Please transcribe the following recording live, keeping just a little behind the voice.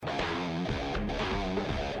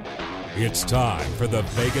It's time for the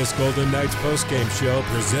Vegas Golden Knights postgame show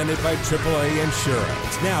presented by AAA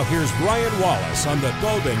Insurance. Now here's Ryan Wallace on the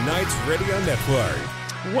Golden Knights Radio Network.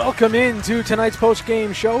 Welcome into tonight's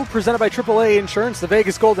postgame show presented by AAA Insurance. The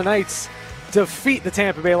Vegas Golden Knights defeat the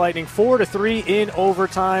Tampa Bay Lightning 4-3 in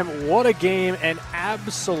overtime. What a game, an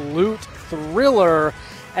absolute thriller.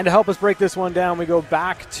 And to help us break this one down, we go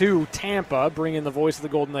back to Tampa, bring in the voice of the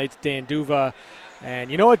Golden Knights, Dan D'Uva.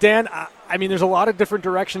 And you know what, Dan? I mean, there's a lot of different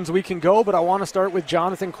directions we can go, but I want to start with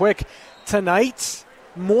Jonathan Quick. Tonight,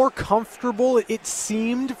 more comfortable, it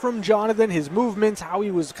seemed, from Jonathan, his movements, how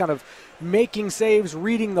he was kind of making saves,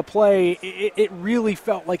 reading the play. It really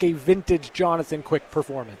felt like a vintage Jonathan Quick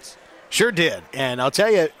performance. Sure did. And I'll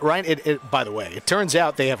tell you, Ryan, by the way, it turns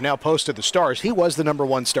out they have now posted the stars. He was the number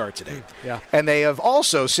one star today. Yeah. And they have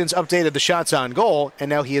also since updated the shots on goal, and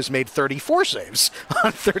now he has made 34 saves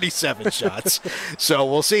on 37 shots. So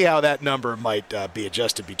we'll see how that number might be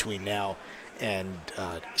adjusted between now and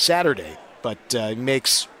Saturday. But he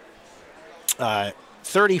makes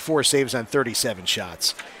 34 saves on 37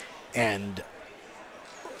 shots. And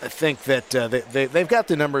I think that they've got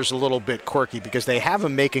the numbers a little bit quirky because they have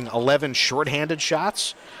him making 11 shorthanded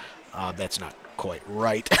shots. That's not quite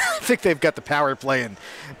right. I think they've got the power play and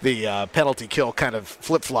the penalty kill kind of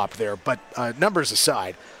flip-flop there. But numbers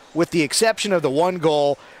aside, with the exception of the one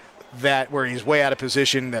goal where he's way out of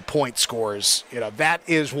position, that Point scores, that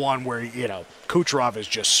is one where, Kucherov is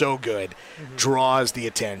just so good, draws the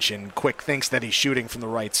attention. Quick thinks that he's shooting from the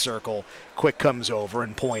right circle. Quick comes over,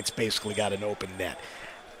 and Point's basically got an open net.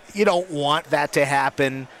 You don't want that to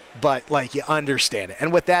happen, but, you understand it.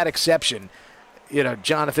 And with that exception,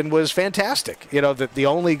 Jonathan was fantastic. The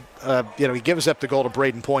only, he gives up the goal to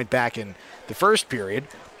Brayden Point back in the first period.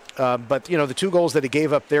 But, the two goals that he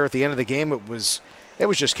gave up there at the end of the game, it was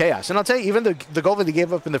just chaos. And I'll tell you, even the goal that he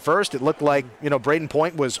gave up in the first, it looked like, Brayden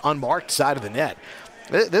Point was unmarked side of the net.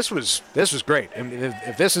 This was great. I mean,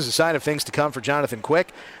 if this is a sign of things to come for Jonathan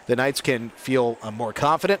Quick, the Knights can feel more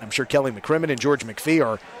confident. I'm sure Kelly McCrimmon and George McPhee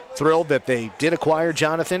are thrilled that they did acquire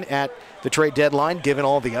Jonathan at the trade deadline, given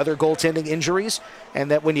all the other goaltending injuries,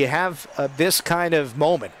 and that when you have this kind of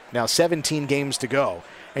moment, now 17 games to go,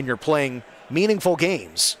 and you're playing meaningful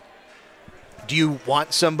games, do you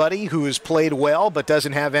want somebody who has played well but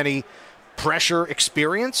doesn't have any pressure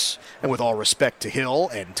experience? And with all respect to Hill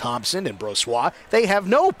and Thompson and Brossoit, they have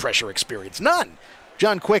no pressure experience, none.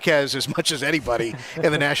 John Quick has as much as anybody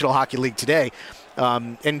in the National Hockey League today.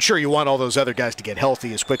 And sure, you want all those other guys to get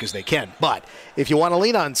healthy as quick as they can. But if you want to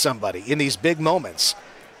lean on somebody in these big moments,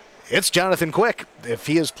 it's Jonathan Quick. If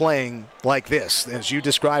he is playing like this, as you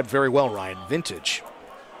described very well, Ryan, vintage.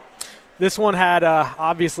 This one had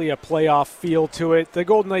obviously a playoff feel to it. The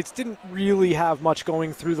Golden Knights didn't really have much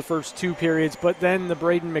going through the first two periods, but then the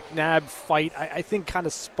Brayden McNabb fight, I think, kind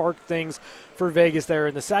of sparked things for Vegas there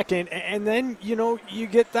in the second. And then, you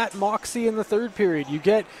get that moxie in the third period. You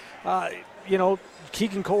get,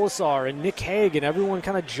 Keegan Colasar and Nick Hague and everyone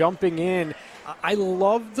kind of jumping in. I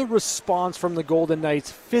love the response from the Golden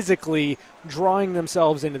Knights physically drawing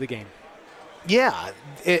themselves into the game. Yeah,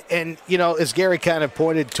 and, as Gary kind of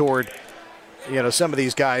pointed toward, some of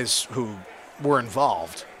these guys who were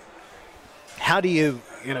involved, how do you,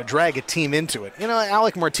 drag a team into it?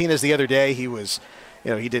 Alec Martinez the other day, he was,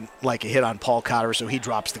 he didn't like a hit on Paul Cotter, so he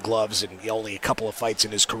drops the gloves and only a couple of fights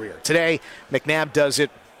in his career. Today, McNabb does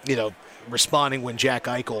it, responding when Jack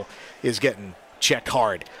Eichel is getting checked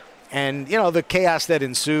hard. And, the chaos that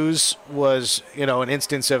ensues was, an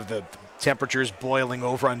instance of the temperatures boiling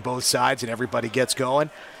over on both sides and everybody gets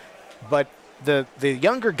going. But the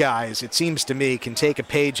younger guys, it seems to me, can take a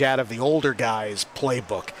page out of the older guys'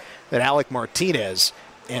 playbook. That Alec Martinez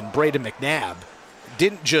and Brayden McNabb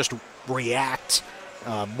didn't just react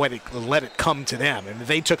when it let it come to them. And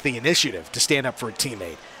they took the initiative to stand up for a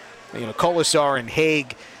teammate. Colasar and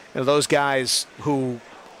Hague, those guys who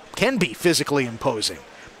can be physically imposing,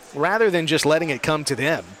 rather than just letting it come to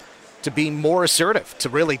them, to be more assertive, to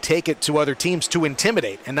really take it to other teams, to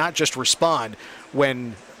intimidate and not just respond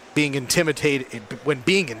when being intimidated.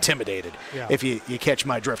 Yeah. If you catch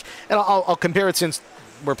my drift. And I'll compare it, since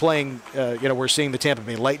we're playing, we're seeing the Tampa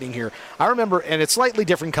Bay Lightning here. I remember, and it's slightly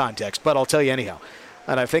different context, but I'll tell you anyhow.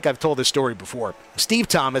 And I think I've told this story before. Steve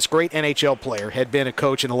Thomas, great NHL player, had been a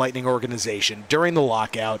coach in the Lightning organization during the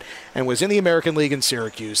lockout and was in the American League in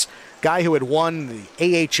Syracuse. Guy who had won the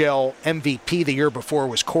AHL MVP the year before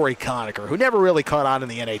was Corey Conacher, who never really caught on in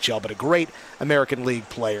the NHL, but a great American League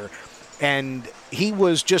player. And he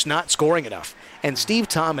was just not scoring enough. And Steve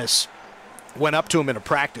Thomas went up to him in a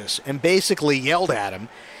practice and basically yelled at him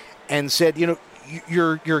and said,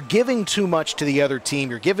 you're giving too much to the other team.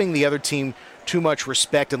 You're giving the other team too much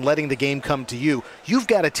respect and letting the game come to you. You've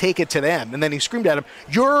got to take it to them. And then he screamed at him,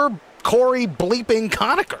 "You're Corey bleeping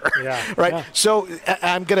Conacher." Yeah, right? yeah. So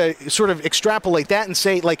I'm going to sort of extrapolate that and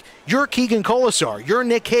say, like, you're Keegan Colasar. You're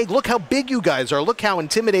Nick Hague. Look how big you guys are. Look how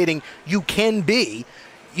intimidating you can be.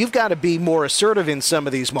 You've got to be more assertive in some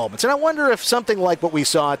of these moments. And I wonder if something like what we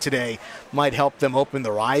saw today might help them open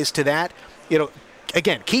their eyes to that. You know,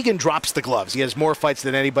 again, Keegan drops the gloves. He has more fights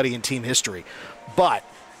than anybody in team history. But,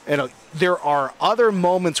 you know, there are other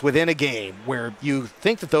moments within a game where you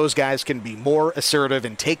think that those guys can be more assertive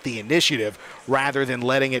and take the initiative rather than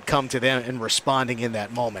letting it come to them and responding in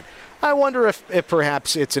that moment. I wonder if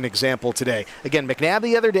perhaps it's an example today. Again, McNabb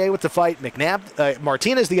the other day with the fight,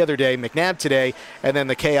 Martinez the other day, McNabb today, and then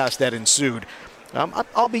the chaos that ensued.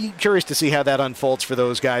 I'll be curious to see how that unfolds for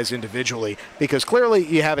those guys individually, because clearly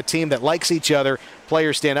you have a team that likes each other,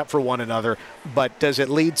 players stand up for one another, but does it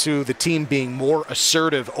lead to the team being more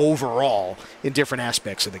assertive overall in different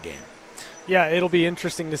aspects of the game? Yeah, it'll be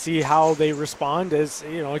interesting to see how they respond as,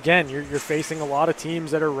 you know, again, you're facing a lot of teams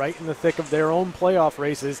that are right in the thick of their own playoff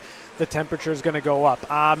races. The temperature is going to go up.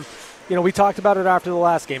 You know, we talked about it after the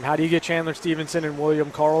last game. How do you get Chandler Stevenson and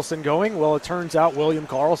William Karlsson going? Well, it turns out William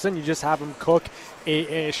Karlsson, you just have him cook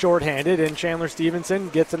a shorthanded, and Chandler Stevenson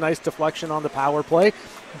gets a nice deflection on the power play.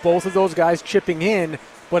 Both of those guys chipping in,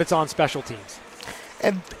 but it's on special teams.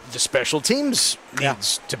 And the special teams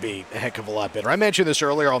needs to be a heck of a lot better. I mentioned this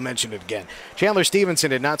earlier. I'll mention it again. Chandler Stevenson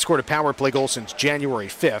had not scored a power play goal since January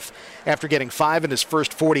 5th. After getting 5 in his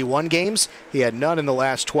first 41 games, he had none in the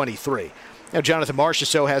last 23. Now, Jonathan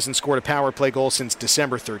Marchessault hasn't scored a power play goal since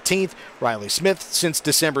December 13th. Riley Smith since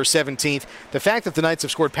December 17th. The fact that the Knights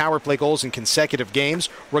have scored power play goals in consecutive games,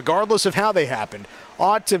 regardless of how they happened,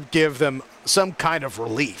 ought to give them some kind of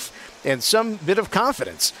relief and some bit of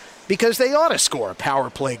confidence, because they ought to score a power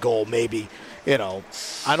play goal maybe. You know,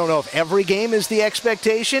 I don't know if every game is the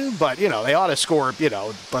expectation, but, you know, they ought to score, you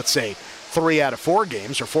know, let's say 3 out of 4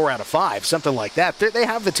 games or 4 out of 5, something like that. They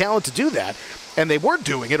have the talent to do that. And they were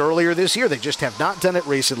doing it earlier this year. They just have not done it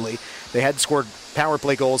recently. They hadn't scored power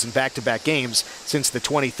play goals in back-to-back games since the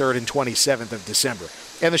 23rd and 27th of December.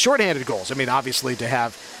 And the shorthanded goals, I mean, obviously to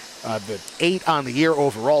have the 8 on the year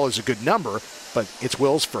overall is a good number, but it's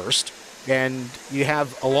Will's first. And you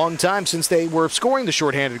have a long time since they were scoring the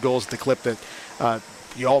shorthanded goals at the clip that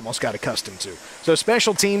you almost got accustomed to. So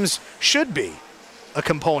special teams should be a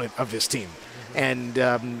component of this team. And,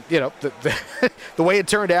 you know, the way it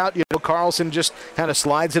turned out, you know, Karlsson just kind of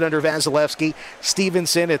slides it under Vasilevsky.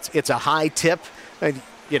 Stevenson, it's a high tip. And,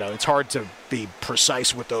 you know, it's hard to be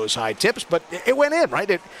precise with those high tips, but it went in,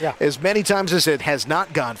 right? As many times as it has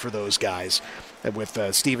not gone for those guys, with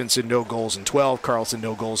Stevenson, no goals in 12, Karlsson,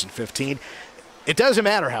 no goals in 15. It doesn't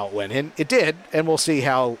matter how it went in. It did, and we'll see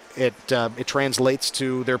how it translates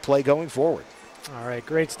to their play going forward. All right,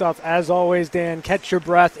 great stuff. As always, Dan, catch your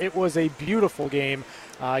breath. It was a beautiful game.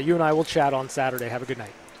 You and I will chat on Saturday. Have a good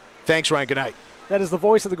night. Thanks, Ryan. Good night. That is the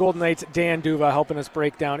voice of the Golden Knights, Dan D'Uva, helping us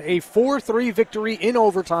break down a 4-3 victory in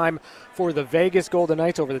overtime for the Vegas Golden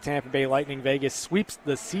Knights over the Tampa Bay Lightning. Vegas sweeps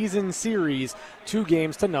the season series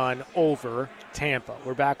 2-0 over Tampa.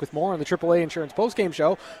 We're back with more on the AAA Insurance Postgame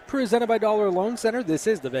Show, presented by Dollar Loan Center. This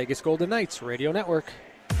is the Vegas Golden Knights Radio Network.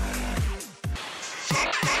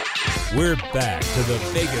 We're back to the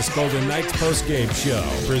Vegas Golden Knights postgame show,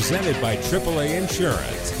 presented by AAA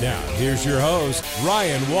Insurance. Now, here's your host,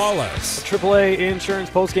 Ryan Wallace. AAA Insurance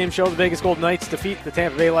postgame show. The Vegas Golden Knights defeat the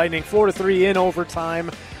Tampa Bay Lightning 4-3 in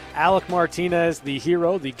overtime. Alec Martinez, the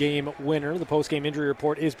hero, the game winner. The postgame injury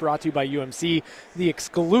report is brought to you by UMC, the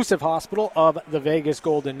exclusive hospital of the Vegas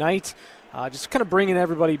Golden Knights. Just kind of bringing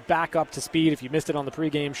everybody back up to speed. If you missed it on the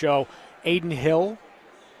pregame show, Adin Hill,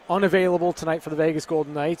 unavailable tonight for the Vegas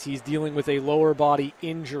Golden Knights. He's dealing with a lower body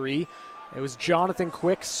injury. It was Jonathan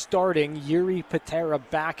Quick starting, Yuri Patera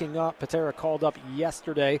backing up. Patera called up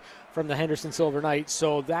yesterday from the Henderson Silver Knights,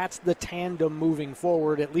 so that's the tandem moving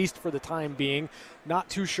forward, at least for the time being. Not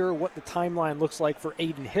too sure what the timeline looks like for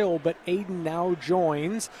Adin Hill, but Adin now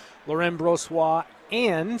joins Laurent Brossoit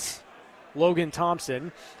and Logan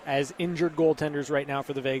Thompson as injured goaltenders right now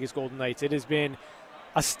for the Vegas Golden Knights. It has been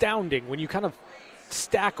astounding when you kind of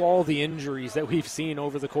stack all the injuries that we've seen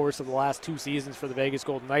over the course of the last 2 seasons for the Vegas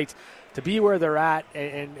Golden Knights to be where they're at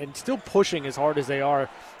and still pushing as hard as they are,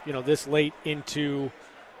 you know, this late into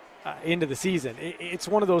the season. It's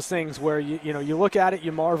one of those things where you look at it,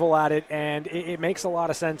 you marvel at it, and it makes a lot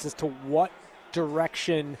of sense as to what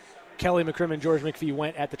direction Kelly McCrimmon and George McPhee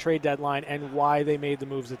went at the trade deadline and why they made the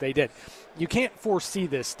moves that they did. You can't foresee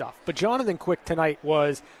this stuff, but Jonathan Quick tonight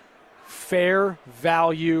was fair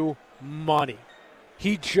value money.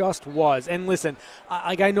 He just was. And listen,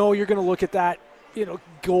 I know you're going to look at that,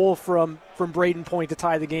 goal from Braden Point to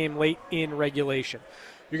tie the game late in regulation.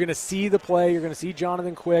 You're going to see the play. You're going to see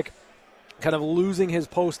Jonathan Quick kind of losing his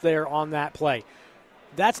post there on that play.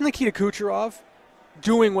 That's Nikita Kucherov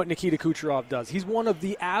doing what Nikita Kucherov does. He's one of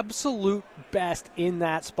the absolute best in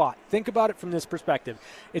that spot. Think about it from this perspective.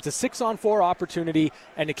 It's a 6-on-4 opportunity,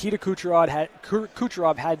 and Nikita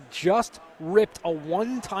Kucherov had just ripped a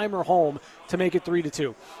one-timer home to make it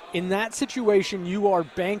 3-2. In that situation, you are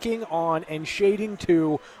banking on and shading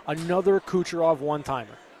to another Kucherov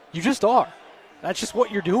one-timer. You just are. That's just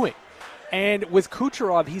what you're doing. And with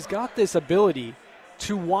Kucherov, he's got this ability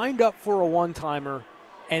to wind up for a one-timer,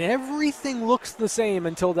 and everything looks the same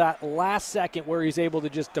until that last second where he's able to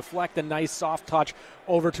just deflect a nice soft touch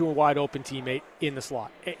over to a wide-open teammate in the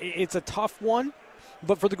slot. It's a tough one,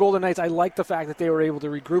 but for the Golden Knights, I like the fact that they were able to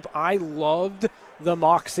regroup. I loved the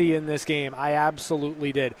moxie in this game. I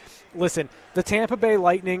absolutely did. Listen, the Tampa Bay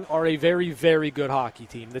Lightning are a very, very good hockey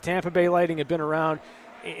team. The Tampa Bay Lightning have been around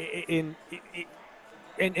and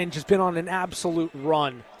just been on an absolute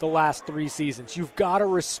run the last 3 seasons. You've got to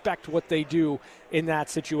respect what they do in that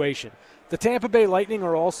situation. The Tampa Bay Lightning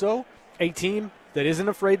are also a team that isn't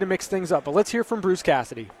afraid to mix things up. But let's hear from Bruce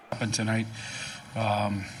Cassidy. Tonight,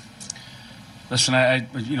 listen,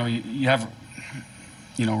 you have,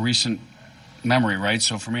 recent memory, right?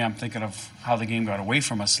 So for me, I'm thinking of how the game got away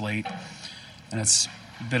from us late, and it's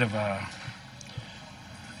a bit of a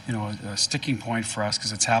sticking point for us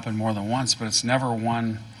because it's happened more than once, but it's never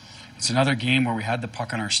one. It's another game where we had the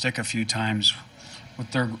puck on our stick a few times.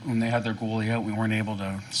 When they had their goalie out, we weren't able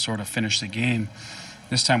to sort of finish the game.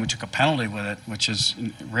 This time we took a penalty with it, which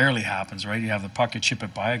rarely happens, right? You have the puck, you chip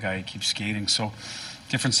it by a guy, he keeps skating. So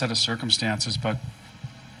different set of circumstances, but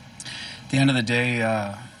at the end of the day,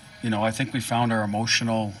 I think we found our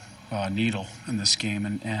emotional needle in this game,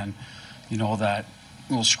 and that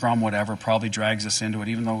little scrum, whatever, probably drags us into it,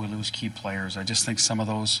 even though we lose key players. I just think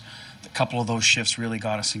a couple of those shifts really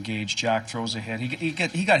got us engaged. Jack throws a hit.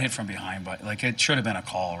 He got hit from behind, but it should have been a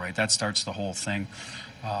call, right? That starts the whole thing.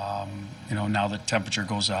 Now the temperature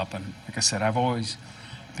goes up, and like I said, I've always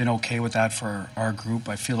been okay with that for our group.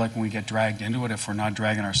 I feel like when we get dragged into it, if we're not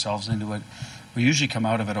dragging ourselves into it, we usually come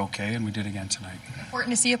out of it okay, and we did again tonight.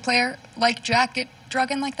 Important to see a player like Jack get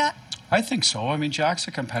drug in like that? I think so. I mean, Jack's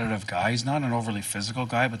a competitive guy. He's not an overly physical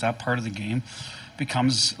guy, but that part of the game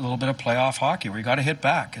becomes a little bit of playoff hockey where you got to hit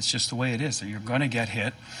back. It's just the way it is. You're going to get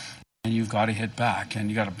hit, and you've got to hit back, and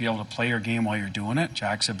you got to be able to play your game while you're doing it.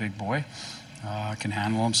 Jack's a big boy, can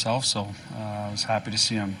handle himself, so I was happy to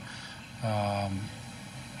see him,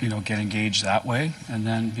 get engaged that way, and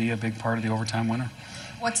then be a big part of the overtime winner.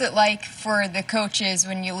 What's it like for the coaches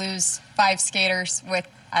when you lose 5 skaters with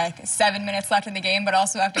 7 minutes left in the game, but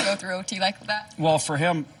also have to go through OT like that? Well, for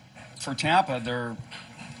Tampa,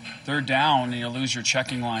 they're down, and you lose your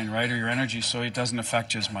checking line, right, or your energy, so it doesn't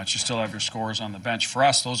affect you as much. You still have your scorers on the bench. For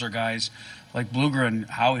us, those are guys like Bluger and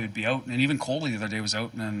Howie would be out, and even Coley the other day was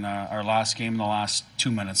out in our last game in the last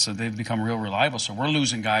 2 minutes, so they've become real reliable. So we're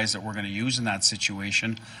losing guys that we're going to use in that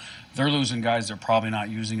situation. They're losing guys they're probably not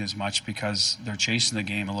using as much because they're chasing the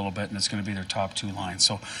game a little bit, and it's going to be their top 2 lines.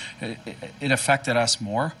 So it affected us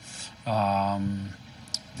more than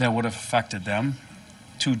would have affected them.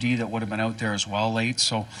 2D that would have been out there as well late.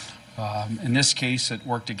 So in this case, it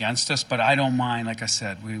worked against us, but I don't mind. Like I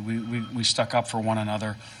said, we stuck up for one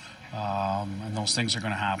another, and those things are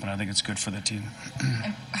going to happen. I think it's good for the team.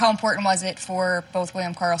 And how important was it for both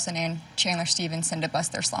William Karlsson and Chandler Stevenson to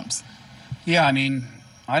bust their slumps? Yeah, I mean,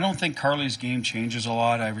 I don't think Carly's game changes a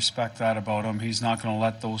lot. I respect that about him. He's not going to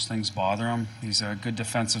let those things bother him. He's a good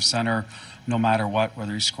defensive center no matter what,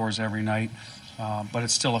 whether he scores every night. But it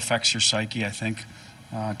still affects your psyche, I think.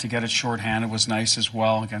 To get it shorthanded was nice as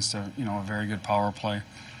well against a very good power play.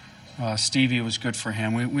 Stevie was good for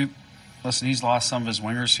him. Listen, he's lost some of his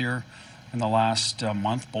wingers here in the last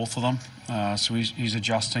month, both of them. So he's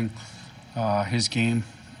adjusting his game.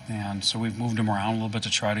 And so we've moved him around a little bit to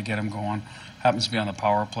try to get him going. Happens to be on the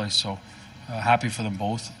power play, so happy for them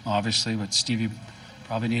both, obviously. But Stevie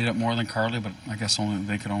probably needed it more than Carly, but I guess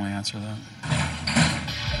they could only answer that.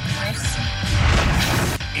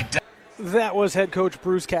 That was head coach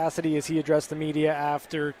Bruce Cassidy as he addressed the media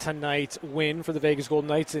after tonight's win for the Vegas Golden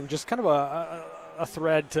Knights, and just kind of a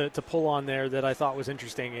thread to pull on there that I thought was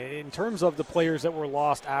interesting. In terms of the players that were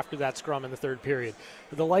lost after that scrum in the third period,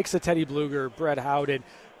 the likes of Teddy Bluger, Brett Howden,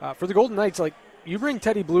 for the Golden Knights, you bring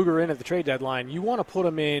Teddy Bluger in at the trade deadline, you want to put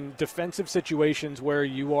him in defensive situations where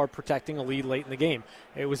you are protecting a lead late in the game.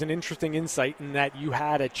 It was an interesting insight in that you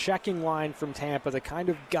had a checking line from Tampa that kind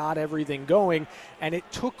of got everything going, and it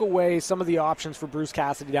took away some of the options for Bruce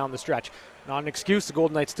Cassidy down the stretch. Not an excuse. The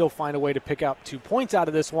Golden Knights still find a way to pick up 2 points out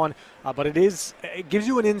of this one, but it gives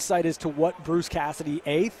you an insight as to what Bruce Cassidy,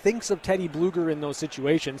 thinks of Teddy Bluger in those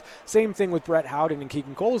situations. Same thing with Brett Howden and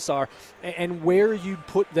Keegan Kolesar, and where you'd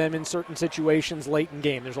put them in certain situations late in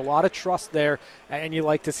game. There's a lot of trust there, and you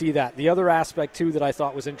like to see that. The other aspect, too, that I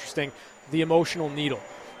thought was interesting, the emotional needle.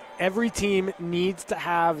 Every team needs to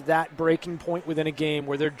have that breaking point within a game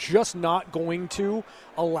where they're just not going to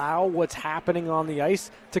allow what's happening on the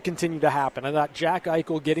ice to continue to happen. I thought Jack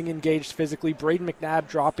Eichel getting engaged physically, Braden McNabb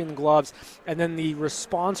dropping the gloves, and then the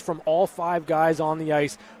response from all 5 guys on the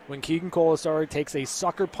ice when Keegan Kolesar takes a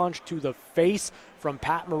sucker punch to the face from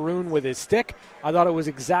Pat Maroon with his stick. I thought it was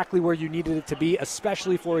exactly where you needed it to be,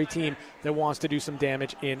 especially for a team that wants to do some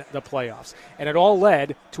damage in the playoffs. And it all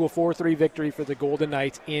led to a 4-3 victory for the Golden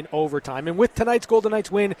Knights in overtime. And with tonight's Golden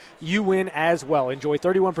Knights win, you win as well. Enjoy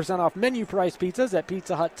 31% off menu price pizzas at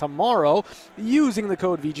Pizza Hut tomorrow using the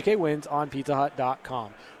code VGKWINS on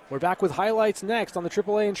pizzahut.com. We're back with highlights next on the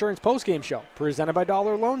AAA Insurance Postgame Show. Presented by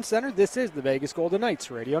Dollar Loan Center, this is the Vegas Golden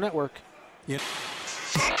Knights Radio Network. Yep.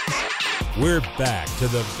 We're back to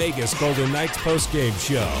the Vegas Golden Knights postgame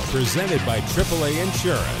show, presented by AAA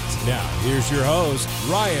Insurance. Now, here's your host,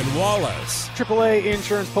 Ryan Wallace. AAA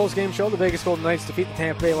Insurance postgame show. The Vegas Golden Knights defeat the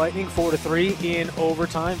Tampa Bay Lightning 4-3 in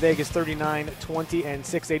overtime. Vegas 39-20 and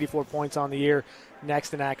 684 points on the year.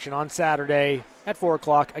 Next in action on Saturday at 4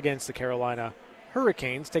 o'clock against the Carolina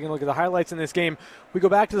Hurricanes. Taking a look at the highlights in this game, we go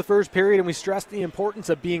back to the first period and we stress the importance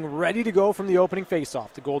of being ready to go from the opening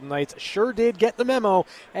faceoff. The Golden Knights sure did get the memo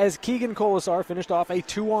as Keegan Kolesar finished off a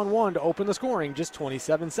 2-on-1 to open the scoring just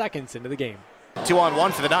 27 seconds into the game.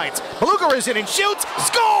 2-on-1 for the Knights. Bluger is in and shoots.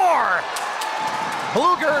 Score!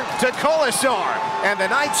 Bluger to Kolesar, and the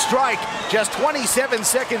Knights strike just 27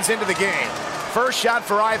 seconds into the game. First shot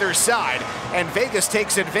for either side, and Vegas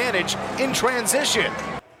takes advantage in transition.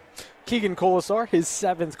 Keegan Kolesar, his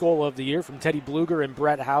 7th goal of the year from Teddy Bluger and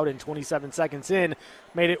Brett Howden 27 seconds in,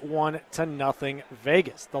 made it 1-0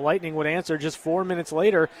 Vegas. The Lightning would answer just 4 minutes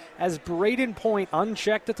later as Braden Point,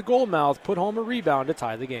 unchecked at the goal mouth, put home a rebound to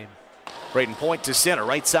tie the game. Braden Point to center,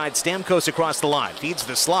 right side, Stamkos across the line, feeds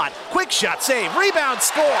the slot, quick shot, save, rebound,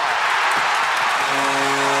 score!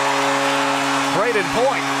 Braden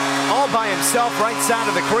Point, all by himself, right side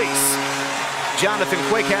of the crease. Jonathan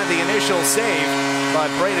Quick had the initial save, but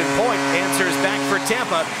Braden Point answers back for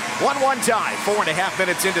Tampa. 1-1 tie, 4.5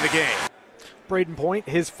 minutes into the game. Braden Point,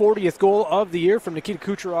 his 40th goal of the year from Nikita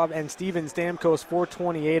Kucherov and Steven Stamkos,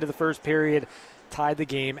 4:28 of the first period, tied the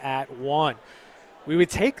game at 1. We would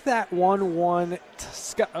take that 1-1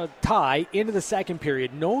 tie into the second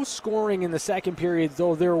period. No scoring in the second period,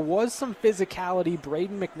 though there was some physicality.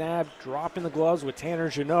 Braden McNabb dropping the gloves with Tanner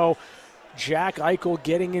Jeannot. Jack Eichel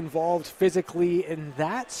getting involved physically, and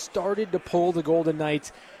that started to pull the Golden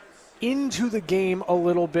Knights into the game a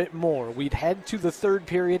little bit more. We'd head to the third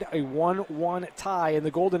period, a 1-1 tie, and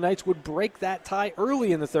the Golden Knights would break that tie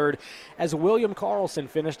early in the third as William Karlsson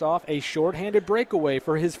finished off a shorthanded breakaway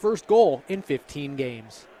for his first goal in 15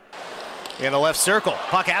 games. In the left circle,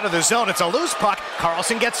 puck out of the zone. It's a loose puck.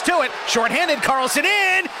 Karlsson gets to it. Shorthanded, Karlsson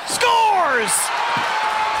in, scores!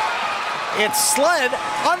 It's slid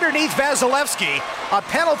underneath Vasilevsky. A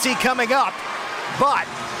penalty coming up, but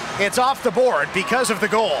it's off the board because of the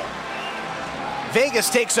goal. Vegas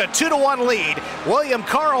takes a 2-1 lead. William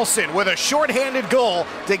Karlsson with a shorthanded goal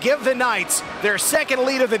to give the Knights their second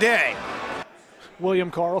lead of the day. William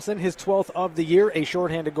Karlsson, his 12th of the year, a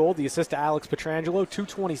shorthanded goal. The assist to Alex Pietrangelo,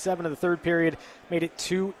 2:27 of the third period, made it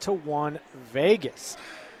 2-1 Vegas.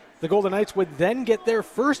 The Golden Knights would then get their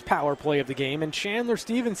first power play of the game, and Chandler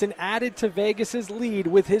Stevenson added to Vegas's lead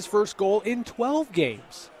with his first goal in 12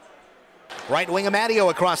 games. Right wing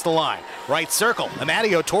Amadio across the line. Right circle.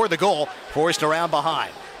 Amadio toward the goal, forced around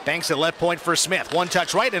behind. Banks at left point for Smith. One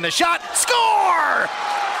touch right and a shot. Score!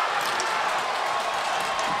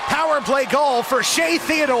 Power play goal for Shea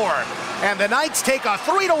Theodore. And the Knights take a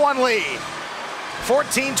 3-1 lead.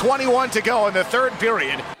 14:21 to go in the third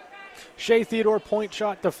period. Shea Theodore point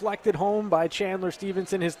shot deflected home by Chandler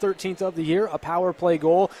Stevenson, his 13th of the year, a power play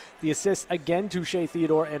goal. The assist again to Shea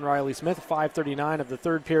Theodore and Riley Smith, 5:39 of the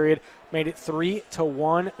third period, made it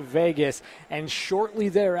 3-1 Vegas. And shortly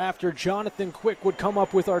thereafter, Jonathan Quick would come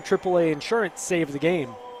up with our AAA Insurance save of the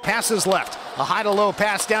game. Passes left, a high to low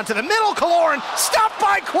pass down to the middle, Killorn, stopped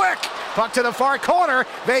by Quick. Puck to the far corner,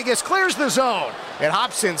 Vegas clears the zone. It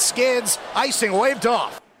hops and skids, icing waved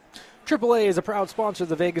off. AAA is a proud sponsor of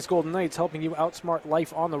the Vegas Golden Knights, helping you outsmart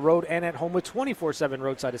life on the road and at home with 24/7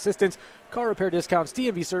 roadside assistance, car repair discounts,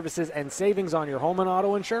 DMV services, and savings on your home and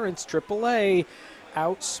auto insurance. AAA,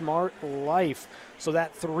 outsmart life. So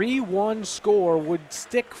that 3-1 score would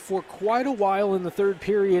stick for quite a while in the third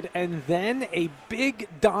period, and then a big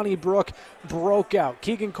Donnybrook broke out.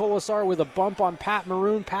 Keegan Colasar with a bump on Pat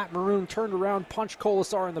Maroon. Pat Maroon turned around, punched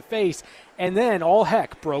Colasar in the face, and then all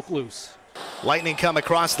heck broke loose. Lightning come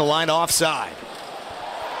across the line offside.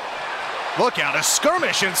 Look out, a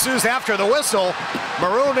skirmish ensues after the whistle.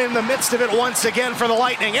 Maroon in the midst of it once again for the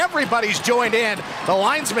Lightning. Everybody's joined in. The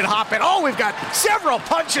linesman hopping. Oh, we've got several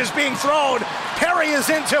punches being thrown. Perry is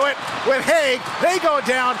into it with Haig. They go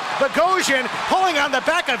down. Bogosian pulling on the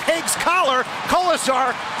back of Haig's collar.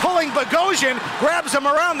 Colasar pulling Bogosian, grabs him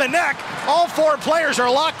around the neck. All four players are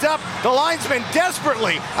locked up. The linesman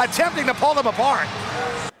desperately attempting to pull them apart.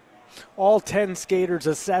 All 10 skaters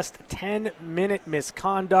assessed 10-minute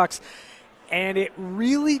misconducts, and it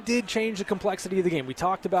really did change the complexity of the game. We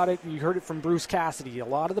talked about it, and you heard it from Bruce Cassidy. A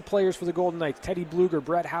lot of the players for the Golden Knights, Teddy Bluger,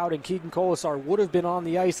 Brett Howden, Keegan Colasar, would have been on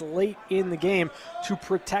the ice late in the game to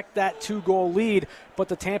protect that 2-goal lead, but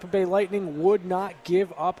the Tampa Bay Lightning would not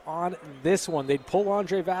give up on this one. They'd pull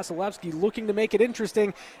Andrei Vasilevsky, looking to make it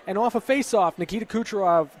interesting, and off a face-off, Nikita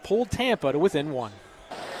Kucherov pulled Tampa to within one.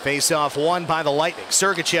 Face-off won by the Lightning.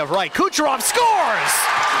 Sergachev right. Kucherov scores!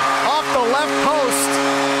 Off the left post.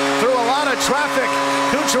 Through a lot of traffic,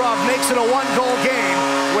 Kucherov makes it a one-goal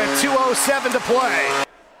game with 2:07 to play.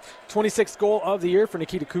 26th goal of the year for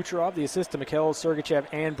Nikita Kucherov. The assist to Mikhail Sergachev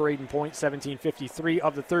and Braden Point. 17:53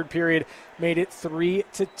 of the third period made it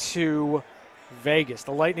 3-2 Vegas.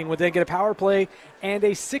 The Lightning would then get a power play, and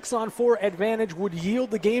a 6-on-4 advantage would yield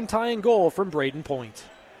the game-tying goal from Braden Point.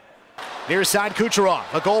 Near side Kucherov,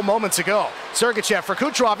 a goal moments ago. Sergachev for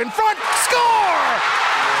Kucherov in front, score!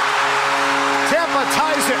 Tampa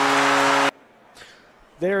ties it.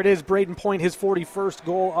 There it is, Braden Point, his 41st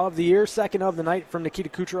goal of the year, second of the night from Nikita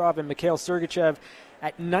Kucherov and Mikhail Sergachev.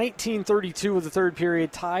 At 19:32 of the third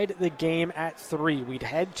period, tied the game at 3. We'd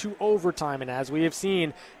head to overtime, and as we have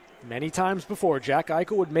seen many times before, Jack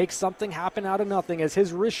Eichel would make something happen out of nothing. As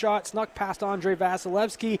his wrist shot snuck past Andrei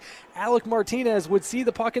Vasilevsky, Alec Martinez would see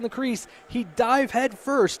the puck in the crease. He'd dive head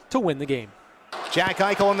first to win the game. Jack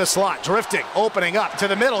Eichel in the slot, drifting, opening up to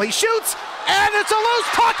the middle. He shoots, and it's a loose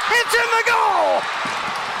puck. It's in the goal!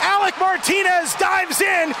 Alec Martinez dives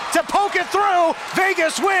in to poke it through.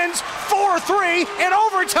 Vegas wins 4-3 in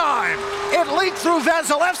overtime. It leaked through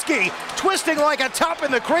Vasilevsky, twisting like a top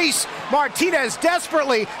in the crease. Martinez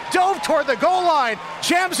desperately dove toward the goal line,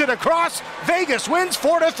 jams it across. Vegas wins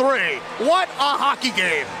 4-3. What a hockey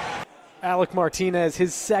game. Alec Martinez,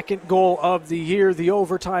 his second goal of the year, the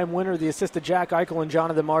overtime winner, the assist to Jack Eichel and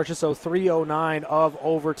Jonathan Marchessault, 3:09 of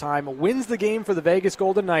overtime, wins the game for the Vegas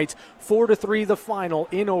Golden Knights, 4-3 the final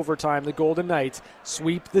in overtime. The Golden Knights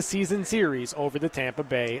sweep the season series over the Tampa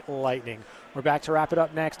Bay Lightning. We're back to wrap it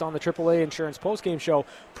up next on the AAA Insurance Postgame Show,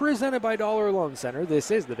 presented by Dollar Loan Center.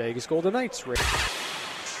 This is the Vegas Golden Knights.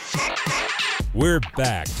 We're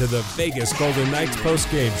back to the Vegas Golden Knights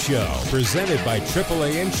postgame show, presented by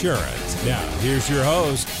AAA Insurance. Now, here's your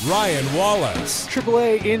host, Ryan Wallace.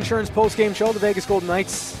 AAA Insurance postgame show. The Vegas Golden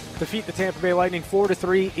Knights defeat the Tampa Bay Lightning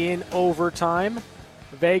 4-3 in overtime.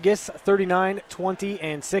 Vegas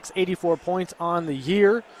 39-20-6, 84 points on the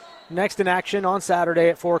year. Next in action on Saturday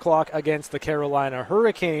at 4 o'clock against the Carolina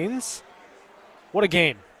Hurricanes. What a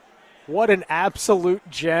game. What an absolute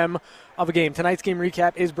gem of a game. Tonight's game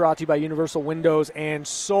recap is brought to you by Universal Windows and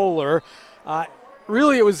Solar.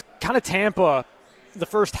 Really, it was kind of Tampa the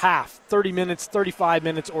first half, 30 minutes, 35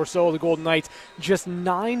 minutes or so. The Golden Knights just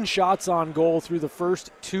 9 shots on goal through the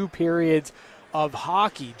first 2 periods of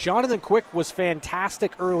hockey. Jonathan Quick was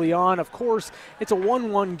fantastic early on. Of course, it's a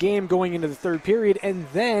 1-1 game going into the third period, and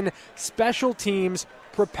then special teams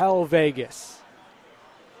propel Vegas.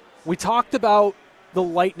 We talked about the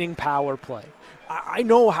Lightning power play. I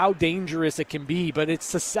know how dangerous it can be, but it's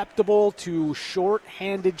susceptible to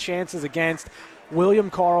short-handed chances against.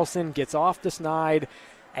 William Karlsson gets off the snide,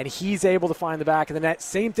 and he's able to find the back of the net.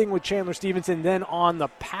 Same thing with Chandler Stevenson then on the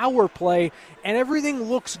power play, and everything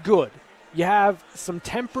looks good. You have some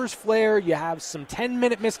tempers flare, you have some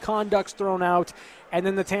 10-minute misconducts thrown out, and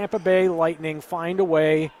then the Tampa Bay Lightning find a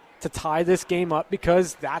way to tie this game up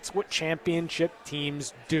because that's what championship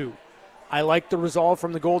teams do. I like the resolve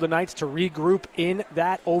from the Golden Knights to regroup in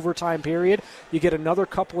that overtime period. You get another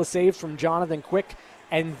couple of saves from Jonathan Quick,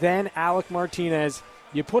 and then Alec Martinez.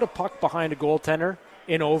 You put a puck behind a goaltender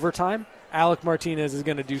in overtime, Alec Martinez is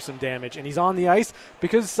going to do some damage. And he's on the ice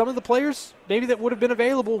because some of the players maybe that would have been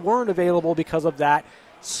available weren't available because of that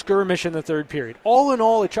skirmish in the third period. All in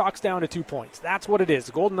all, it chalks down to 2 points. That's what it is.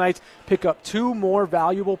 The Golden Knights pick up 2 more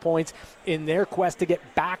valuable points in their quest to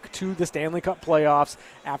get back to the Stanley Cup playoffs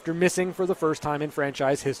after missing for the first time in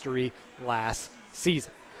franchise history last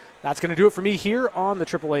season. That's going to do it for me here on the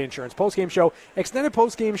AAA Insurance Postgame Show. Extended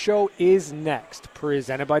Postgame Show is next,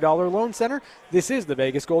 presented by Dollar Loan Center. This is the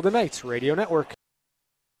Vegas Golden Knights Radio Network.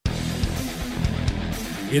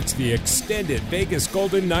 It's the extended Vegas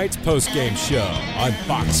Golden Knights postgame show on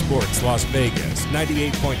Fox Sports Las Vegas,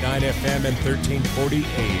 98.9 FM and 1340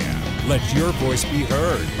 AM. Let your voice be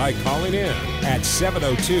heard by calling in at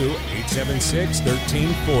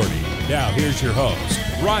 702-876-1340. Now here's your host,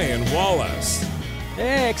 Ryan Wallace.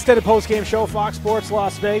 Hey, extended postgame show, Fox Sports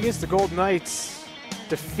Las Vegas. The Golden Knights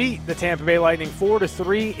defeat the Tampa Bay Lightning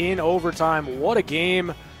 4-3 in overtime. What a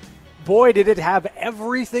game. Boy, did it have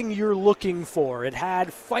everything you're looking for. It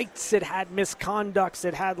had fights, it had misconducts,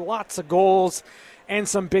 it had lots of goals, and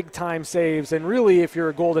some big-time saves. And really, if you're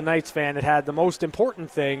a Golden Knights fan, it had the most important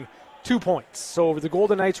thing, 2 points. So the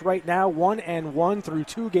Golden Knights right now 1-1 through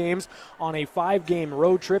 2 games on a 5-game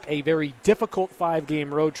road trip, a very difficult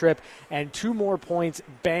 5-game road trip, and 2 more points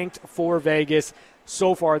banked for Vegas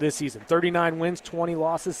so far this season. 39 wins, 20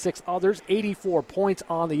 losses, 6 others, 84 points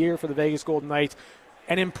on the year for the Vegas Golden Knights.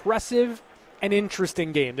 An impressive and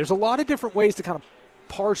interesting game. There's a lot of different ways to kind of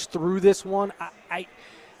parse through this one. I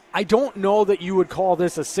don't know that you would call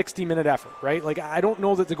this a 60-minute effort, right? Like, I don't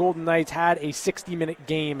know that the Golden Knights had a 60-minute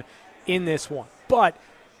game in this one. But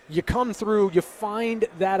you come through, you find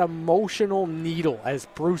that emotional needle, as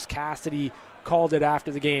Bruce Cassidy called it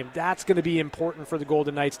after the game. That's going to be important for the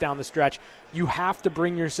Golden Knights down the stretch. You have to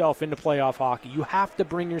bring yourself into playoff hockey. You have to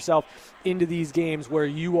bring yourself into these games where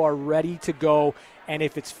you are ready to go. And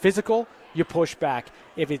if it's physical, you push back.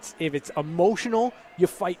 If it's emotional, you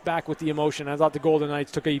fight back with the emotion. I thought the Golden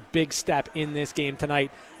Knights took a big step in this game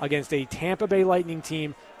tonight against a Tampa Bay Lightning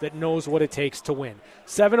team that knows what it takes to win.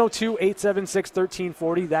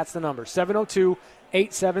 702-876-1340, that's the number.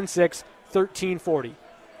 702-876-1340.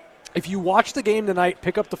 If you watch the game tonight,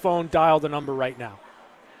 pick up the phone, dial the number right now.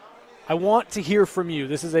 I want to hear from you.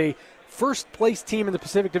 This is a first-place team in the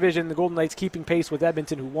Pacific Division. The Golden Knights keeping pace with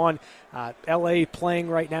Edmonton, who won. L.A. playing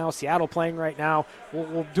right now. Seattle playing right now.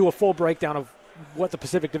 We'll do a full breakdown of what the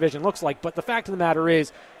Pacific Division looks like. But the fact of the matter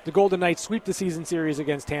is the Golden Knights sweep the season series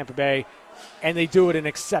against Tampa Bay, and they do it in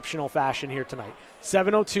exceptional fashion here tonight.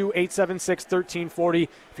 702-876-1340.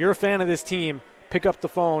 If you're a fan of this team, pick up the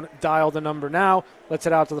phone, dial the number now. Let's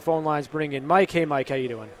head out to the phone lines, bring in Mike. Hey, Mike, how you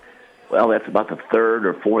doing? Well, that's about the 3rd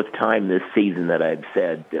or 4th time this season that I've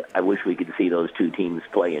said I wish we could see those 2 teams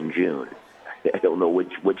play in June. I don't know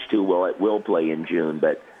which 2 will play in June,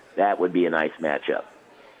 but that would be a nice matchup.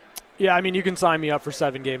 Yeah, I mean, you can sign me up for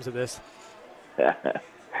 7 games of this.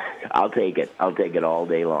 I'll take it. I'll take it all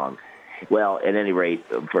day long. Well, at any rate,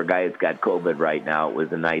 for a guy that's got COVID right now, it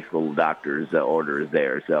was a nice little doctor's orders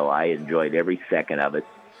there, so I enjoyed every second of it.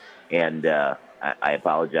 And I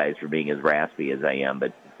apologize for being as raspy as I am,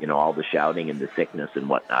 but, you know, all the shouting and the sickness and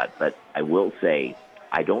whatnot. But I will say,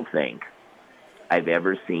 I don't think I've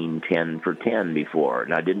ever seen 10 for 10 before.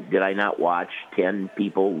 Now, did I not watch 10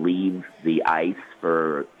 people leave the ice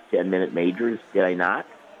for 10-minute majors? Did I not?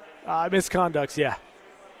 Misconducts, yeah.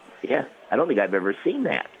 Yeah, I don't think I've ever seen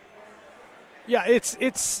that. Yeah,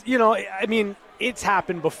 it's you know, I mean, it's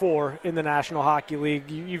happened before in the National Hockey League.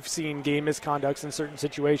 You've seen game misconducts in certain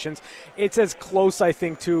situations. It's as close, I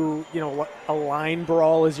think, to, you know, a line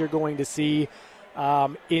brawl as you're going to see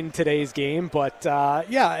in today's game. But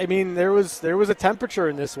yeah, I mean, there was a temperature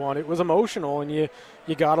in this one. It was emotional, and you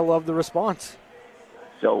gotta love the response.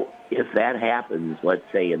 So if that happens, let's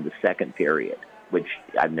say in the second period, which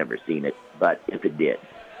I've never seen it, but if it did,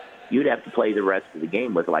 you'd have to play the rest of the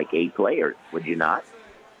game with like 8 players, would you not?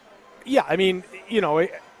 Yeah, I mean, you know,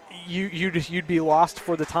 you'd be lost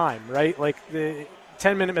for the time, right? Like the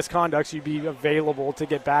 10-minute misconducts, you'd be available to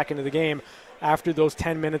get back into the game after those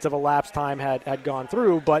 10 minutes of elapsed time had gone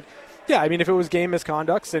through. But yeah, I mean, if it was game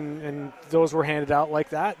misconducts and those were handed out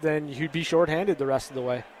like that, then you'd be shorthanded the rest of the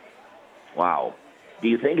way. Wow. Do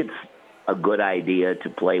you think it's a good idea to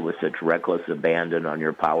play with such reckless abandon on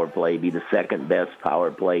your power play, be the second best power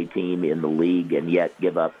play team in the league, and yet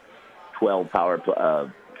give up 12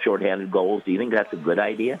 shorthanded goals? Do you think that's a good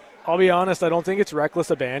idea? I'll be honest, I don't think it's reckless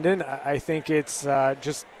abandon. I think it's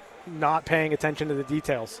just not paying attention to the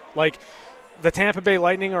details. Like, the Tampa Bay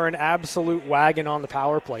Lightning are an absolute wagon on the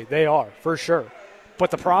power play. They are, for sure.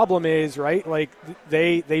 But the problem is, right, like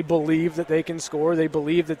they believe that they can score. They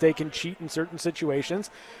believe that they can cheat in certain situations.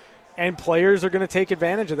 And players are going to take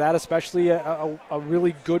advantage of that, especially a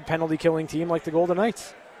really good penalty-killing team like the Golden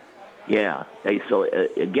Knights. Yeah. So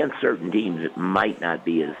against certain teams, it might not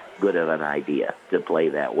be as good of an idea to play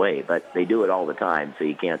that way, but they do it all the time, so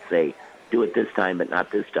you can't say, do it this time but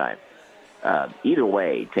not this time. Either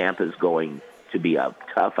way, Tampa's going to be a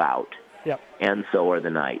tough out, and so are the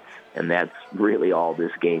Knights. And that's really all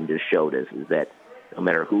this game just showed us, is that no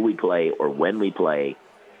matter who we play or when we play,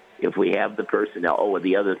 if we have the personnel. Oh, and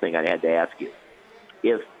the other thing I had to ask you,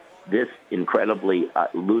 if this incredibly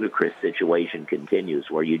ludicrous situation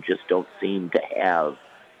continues where you just don't seem to have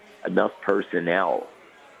enough personnel,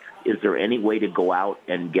 is there any way to go out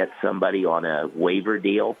and get somebody on a waiver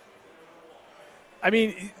deal? I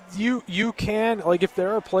mean, you can, like, if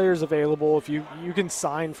there are players available, if you can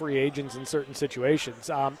sign free agents in certain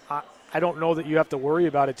situations. I don't know that you have to worry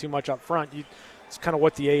about it too much up front. It's kind of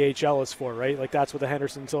what the AHL is for, right? Like, that's what the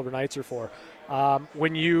Henderson Silver Knights are for.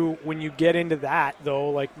 When you get into that,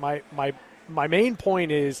 though, like, my main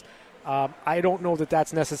point is, I don't know that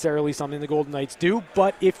that's necessarily something the Golden Knights do,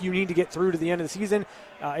 but if you need to get through to the end of the season,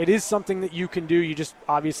 it is something that you can do. You just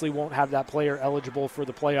obviously won't have that player eligible for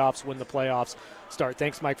the playoffs when the playoffs start.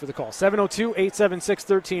 Thanks, Mike, for the call.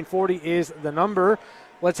 702-876-1340 is the number.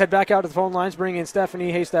 Let's head back out to the phone lines, bring in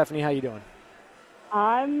Stephanie. Hey, Stephanie, how you doing?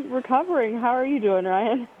 I'm recovering. How are you doing,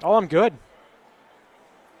 Ryan? Oh, I'm good.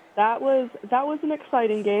 That was an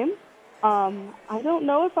exciting game. I don't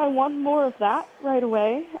know if I want more of that right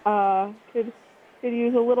away. Could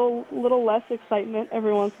use a little less excitement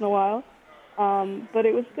every once in a while. But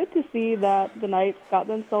it was good to see that the Knights got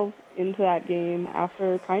themselves into that game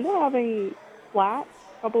after kind of having flat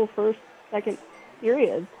couple first, second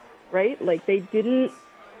periods, right? Like, they didn't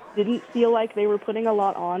feel like they were putting a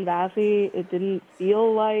lot on Vasi. It didn't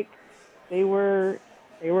feel like they were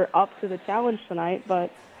up to the challenge tonight,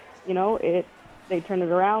 but you know, they turned it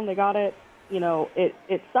around, they got it. You know,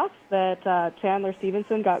 it sucks that Chandler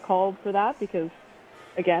Stevenson got called for that because,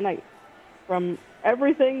 again, from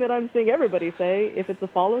everything that I'm seeing everybody say, if it's a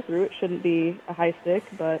follow-through, it shouldn't be a high stick,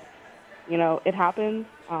 but, you know, it happens.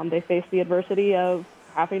 They face the adversity of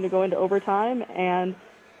having to go into overtime, and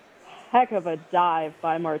heck of a dive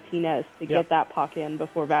by Martinez to get that puck in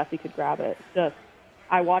before Vasi could grab it.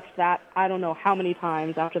 I watched that I don't know how many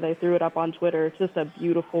times after they threw it up on Twitter. It's just a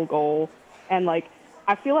beautiful goal. And, like,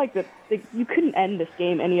 I feel like you couldn't end this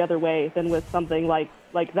game any other way than with something like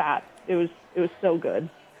that. It was so good.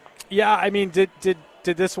 Yeah, I mean, did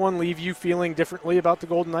this one leave you feeling differently about the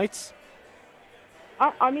Golden Knights?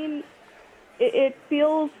 I mean, I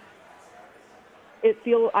feel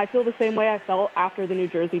the same way I felt after the New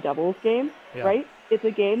Jersey Devils game, right? It's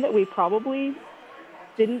a game that we probably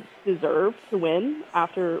didn't deserve to win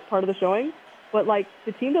after part of the showing, but, like,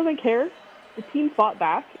 the team doesn't care. The team fought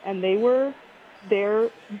back, and they were there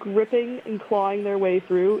gripping and clawing their way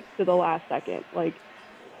through to the last second. Like,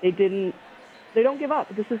 they don't give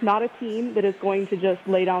up. This is not a team that is going to just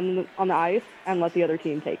lay down on the ice and let the other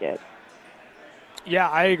team take it. Yeah,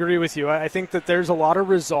 I agree with you. I think that there's a lot of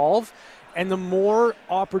resolve, and the more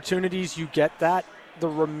opportunities you get the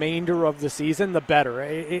remainder of the season, the better.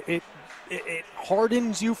 It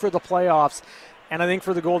hardens you for the playoffs, and I think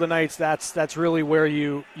for the Golden Knights, that's really where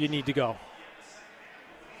you need to go.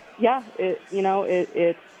 Yeah,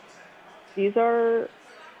 these are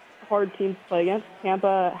hard teams to play against.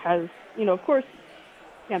 Tampa has, of course,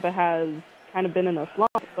 Tampa has kind of been in a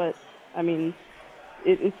slump, but, I mean,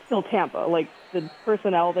 it's still Tampa. Like, the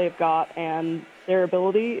personnel they've got and their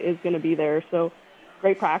ability is going to be there. So,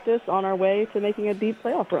 great practice on our way to making a deep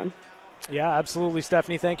playoff run. Yeah, absolutely,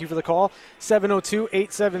 Stephanie. Thank you for the call.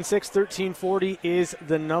 702-876-1340 is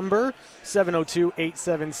the number.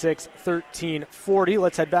 702-876-1340.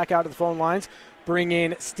 Let's head back out to the phone lines. Bring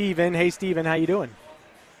in Steven. Hey, Steven, how you doing?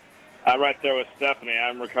 I'm right there with Stephanie.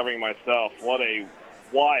 I'm recovering myself. What a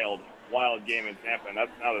wild game in Tampa. And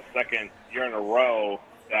that's now the second year in a row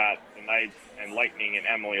that the Knights and Lightning in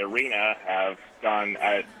Emily Arena have gone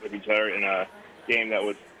with each other in a game that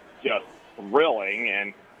was just thrilling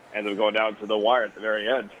and ended up going down to the wire at the very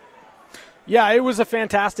end. Yeah, it was a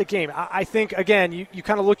fantastic game. I think, again, you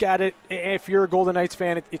kind of look at it, if you're a Golden Knights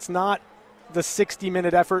fan, it's not the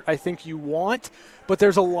 60-minute effort I think you want, but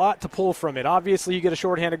there's a lot to pull from it. Obviously, you get a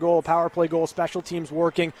shorthanded goal, a power play goal, special teams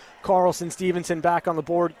working, Carlson, Stevenson back on the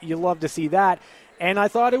board. You love to see that. And I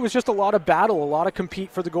thought it was just a lot of battle, a lot of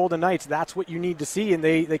compete for the Golden Knights. That's what you need to see, and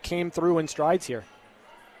they came through in strides here.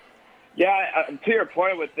 Yeah, to your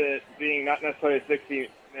point with it being not necessarily a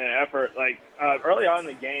 60-minute effort, like early on in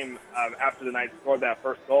the game, after the Knights scored that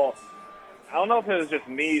first goal, I don't know if it was just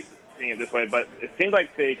me seeing it this way, but it seemed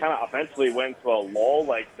like they kind of offensively went to a lull.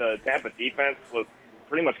 Like, the Tampa defense was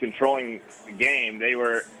pretty much controlling the game. They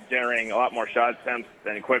were generating a lot more shot attempts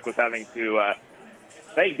than Quick was having to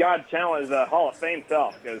thank God Chandler is a Hall of Fame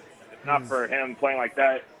self, because if not for him playing like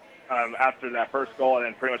that after that first goal and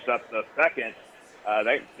then pretty much that's the second,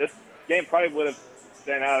 this game probably would have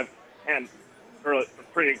been out of hand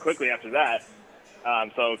pretty quickly after that.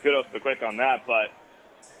 So kudos to Quick on that. But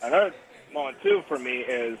another moment, too, for me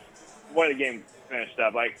is the way the game finished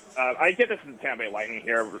up. I get this in the Tampa Bay Lightning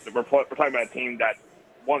here. We're talking about a team that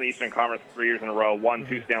won the Eastern Conference 3 years in a row, won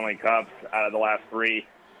 2 Stanley Cups out of the last 3.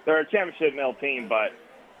 They're a championship middle team, but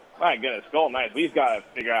my goodness, Golden Knights, we've got to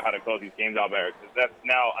figure out how to close these games out better, because that's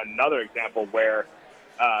now another example where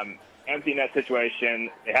empty net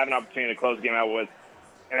situation, they have an opportunity to close the game out with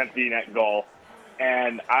an empty net goal,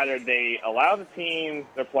 and either they allow the team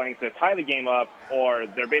they're playing to tie the game up, or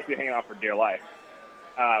they're basically hanging on for dear life.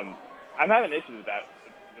 I'm having issues with that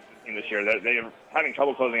with this team this year. They're having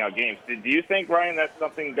trouble closing out games. Do you think, Ryan, that's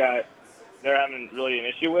something that they're having really an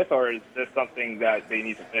issue with, or is this something that they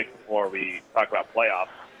need to fix before we talk about playoffs?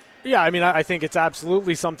 Yeah, I mean, I think it's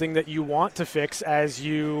absolutely something that you want to fix as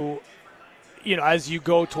you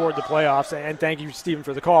go toward the playoffs. And thank you, Stephen,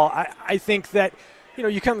 for the call. I think that,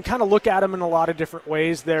 you can kind of look at them in a lot of different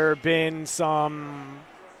ways. There have been some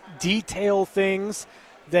detail things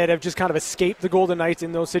that have just kind of escaped the Golden Knights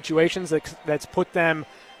in those situations that's put them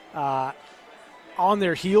on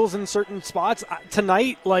their heels in certain spots.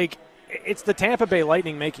 Tonight, it's the Tampa Bay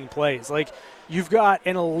Lightning making plays. You've got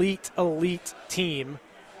an elite team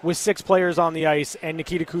with 6 players on the ice and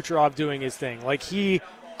Nikita Kucherov doing his thing. He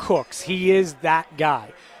cooks. He is that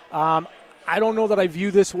guy. I don't know that I view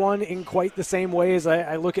this one in quite the same way as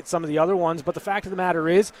I look at some of the other ones, but the fact of the matter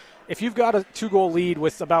is, if you've got a 2-goal lead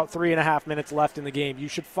with about 3.5 minutes left in the game, you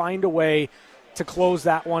should find a way to close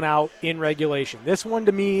that one out in regulation. This one,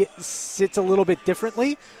 to me, sits a little bit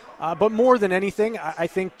differently, but more than anything, I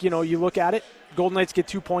think, you look at it, Golden Knights get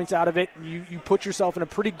 2 points out of it. You put yourself in a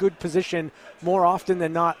pretty good position more often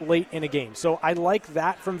than not late in a game. So I like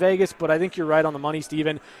that from Vegas, but I think you're right on the money,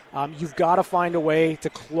 Steven. You've got to find a way to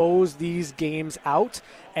close these games out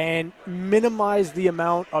and minimize the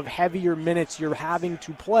amount of heavier minutes you're having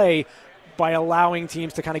to play by allowing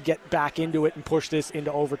teams to kind of get back into it and push this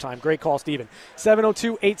into overtime. Great call, Steven.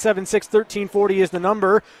 702-876-1340 is the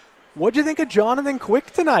number. What'd you think of Jonathan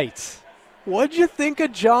Quick tonight? What'd you think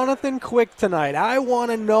of Jonathan Quick tonight? I want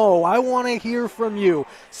to know. I want to hear from you.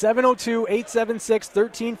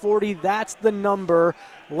 702-876-1340. That's the number.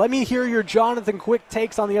 Let me hear your Jonathan Quick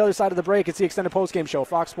takes on the other side of the break. It's the Extended Postgame Show,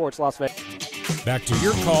 Fox Sports Las Vegas. Back to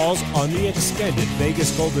your calls on the Extended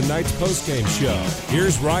Vegas Golden Knights Postgame Show.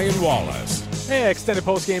 Here's Ryan Wallace. Hey, Extended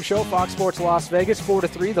Postgame Show, Fox Sports Las Vegas,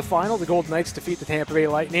 4-3, the final. The Golden Knights defeat the Tampa Bay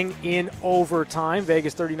Lightning in overtime.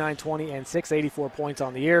 Vegas 39-20-6, 84 points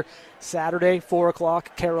on the year. Saturday, 4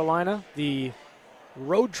 o'clock, Carolina. The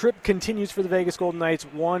road trip continues for the Vegas Golden Knights.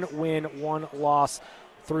 1 win, 1 loss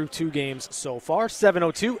through 2 games so far.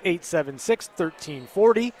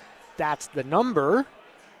 702-876-1340. That's the number.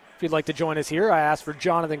 If you'd like to join us here, I asked for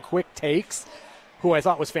Jonathan Quick takes, who I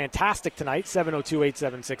thought was fantastic tonight.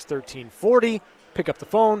 702-876-1340. Pick up the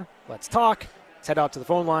phone. Let's talk. Let's head out to the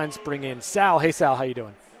phone lines. Bring in Sal. Hey, Sal, how you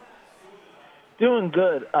doing? Doing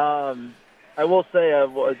good. I will say,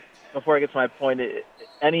 before I get to my point,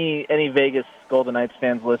 any Vegas Golden Knights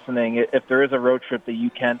fans listening, if there is a road trip that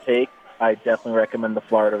you can take, I definitely recommend the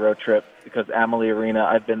Florida road trip, because Amalie Arena,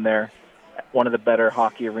 I've been there, one of the better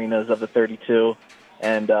hockey arenas of the 32,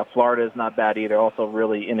 and Florida is not bad either. Also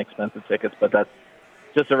really inexpensive tickets, but that's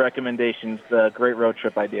just a recommendation. It's a great road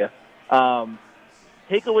trip idea.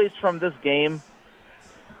 Takeaways from this game.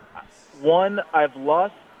 One, I've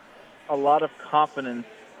lost a lot of confidence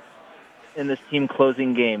in this team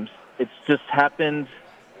closing games. It's just happened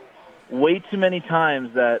way too many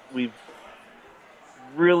times that we've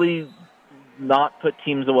really not put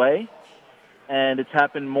teams away, and it's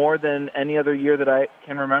happened more than any other year that I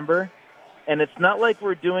can remember. And it's not like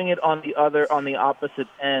we're doing it on the opposite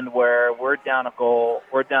end, where we're down a goal,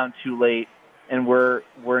 we're down too late, and we're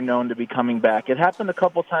known to be coming back. It happened a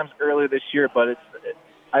couple times earlier this year, but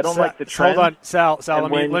I don't like the trend. Hold on, Sal.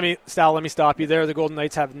 Let me stop you there. The Golden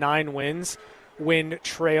Knights have 9 wins when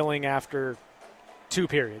trailing after 2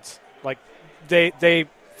 periods. They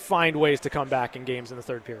find ways to come back in games in the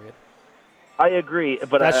third period. I agree,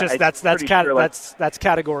 but that's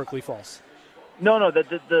categorically false. No,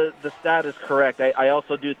 the stat is correct. I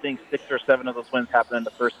also do think 6 or 7 of those wins happened in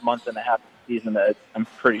the first month and a half of the season. I'm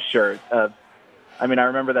pretty sure. I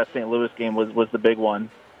remember that St. Louis game was the big one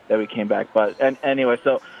that we came back. But anyway,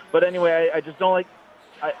 I just don't like.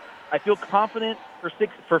 I feel confident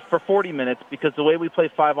for 40 minutes, because the way we play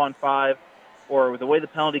 5-on-5, or the way the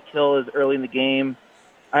penalty kill is early in the game,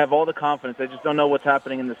 I have all the confidence. I just don't know what's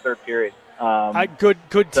happening in the third period.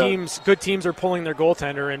 Good teams are pulling their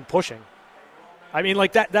goaltender and pushing. I mean,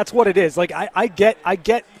 like that's what it is. Like I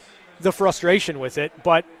get the frustration with it,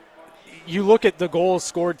 but you look at the goals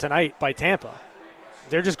scored tonight by Tampa.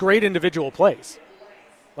 They're just great individual plays.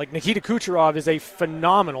 Like Nikita Kucherov is a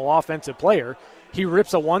phenomenal offensive player. He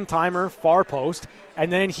rips a one-timer far post,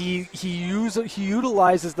 and then he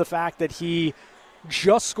utilizes the fact that he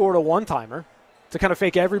just scored a one-timer to kind of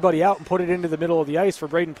fake everybody out and put it into the middle of the ice for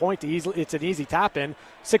Braden Point. It's an easy tap-in,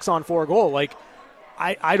 6-on-4 goal. Like,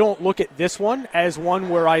 I don't look at this one as one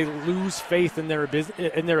where I lose faith in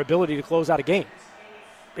their ability to close out a game.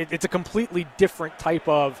 It's a completely different type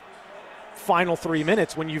of final 3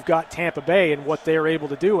 minutes when you've got Tampa Bay and what they're able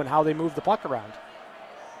to do and how they move the puck around.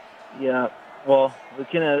 Yeah, well, we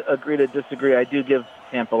can agree to disagree. I do give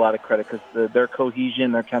Tampa a lot of credit because their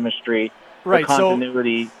cohesion, their chemistry, right, their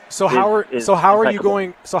continuity. So how are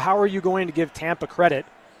you going to give Tampa credit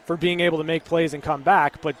for being able to make plays and come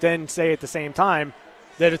back, but then say at the same time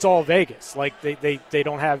that it's all Vegas? Like they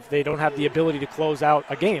don't have the ability to close out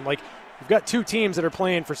a game. Like, you've got two teams that are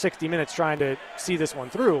playing for 60 minutes trying to see this one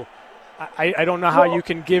through. I don't know how you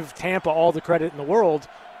can give Tampa all the credit in the world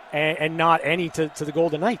and not any to the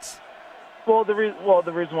Golden Knights. Well, the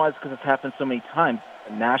reason why is because it's happened so many times.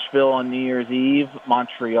 Nashville on New Year's Eve,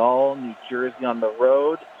 Montreal, New Jersey on the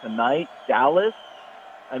road, tonight, Dallas.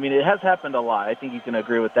 I mean, it has happened a lot. I think you can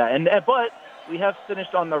agree with that. But we have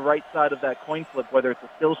finished on the right side of that coin flip, whether it's a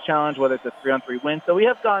skills challenge, whether it's a 3-on-3 win. So we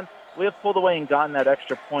have pulled away and gotten that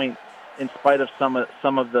extra point in spite of some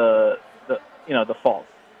of the faults.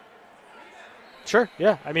 Sure.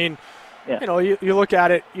 Yeah. I mean, yeah. You look at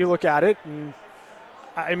it, and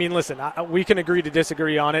I mean, listen, we can agree to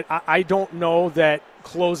disagree on it. I don't know that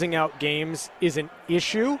closing out games is an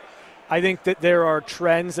issue. I think that there are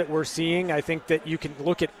trends that we're seeing. I think that you can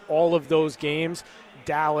look at all of those games,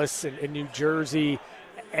 Dallas and New Jersey,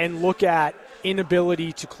 and look at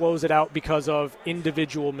inability to close it out because of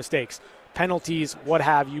individual mistakes, penalties, what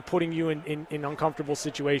have you, putting you in uncomfortable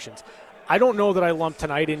situations. I don't know that I lump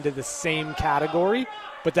tonight into the same category,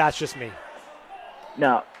 but that's just me.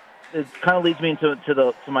 Now, it kind of leads me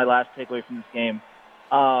to my last takeaway from this game.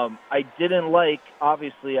 I didn't like,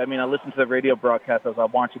 obviously, I mean, I listened to the radio broadcast as I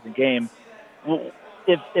was watching the game. Well,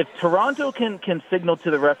 if Toronto can signal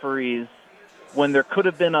to the referees when there could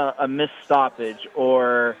have been a missed stoppage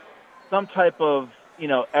or some type of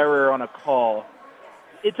error on a call,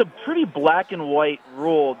 it's a pretty black and white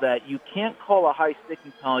rule that you can't call a high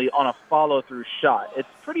sticking penalty on a follow-through shot. It's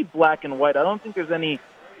pretty black and white. I don't think there's any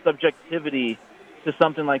subjectivity to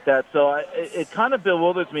something like that. So it kind of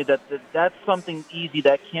bewilders me that that's something easy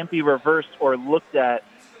that can't be reversed or looked at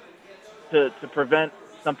to prevent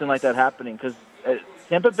something like that happening. Because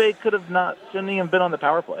Tampa Bay shouldn't even been on the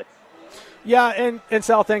power play. Yeah, and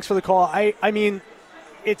Sal, thanks for the call. I mean,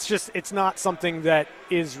 it's not something that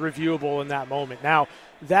is reviewable in that moment. Now,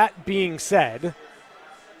 that being said,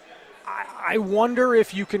 I wonder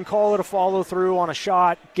if you can call it a follow-through on a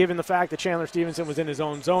shot, given the fact that Chandler Stevenson was in his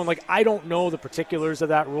own zone. Like, I don't know the particulars of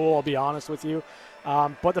that rule, I'll be honest with you.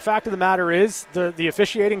 But the fact of the matter is, the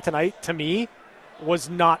officiating tonight, to me, was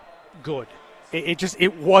not good.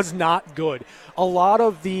 It was not good. A lot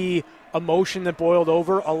of the emotion that boiled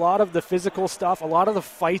over, a lot of the physical stuff, a lot of the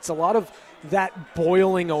fights, a lot of that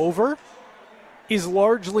boiling over is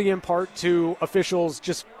largely in part to officials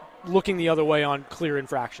just looking the other way on clear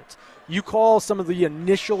infractions. You call some of the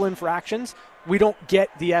initial infractions, we don't get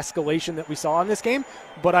the escalation that we saw in this game,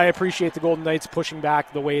 but I appreciate the Golden Knights pushing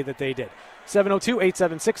back the way that they did.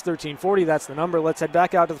 702-876-1340, that's the number. Let's head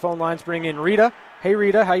back out to the phone lines, bring in Rita. Hey,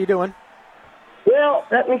 Rita, how you doing? Well,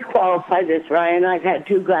 let me qualify this, Ryan. I've had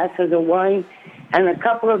 2 glasses of wine, and a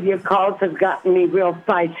couple of your calls have gotten me real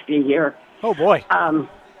feisty here. Oh, boy.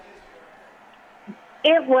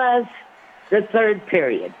 It was the third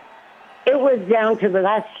period. It was down to the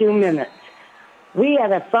last few minutes. We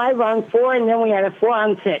had a 5-on-4, and then we had a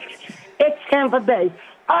 4-on-6. It's Tampa Bay.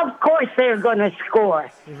 Of course they're going to score.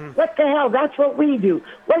 Mm-hmm. What the hell? That's what we do.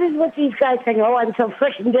 What is with these guys saying, oh, I'm so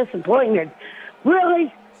freaking disappointed.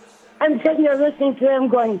 Really? I'm sitting there listening to them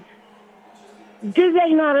going, do they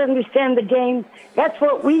not understand the game? That's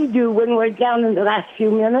what we do when we're down in the last few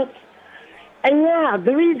minutes. And, yeah,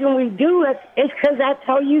 the reason we do it is because that's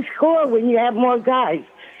how you score when you have more guys.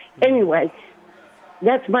 Anyway,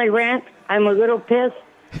 that's my rant. I'm a little pissed,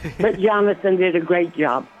 but Jonathan did a great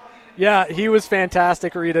job. Yeah, he was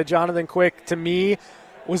fantastic, Rita. Jonathan Quick, to me,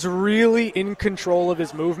 was really in control of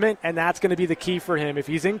his movement, and that's going to be the key for him. If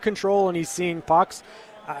he's in control and he's seeing pucks,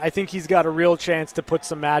 I think he's got a real chance to put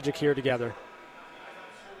some magic here together.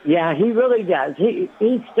 Yeah, he really does. He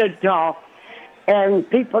stood tall. and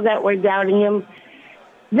people that were doubting him.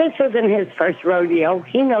 This isn't his first rodeo.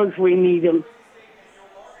 He knows we need him.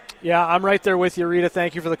 Yeah, I'm right there with you, Rita.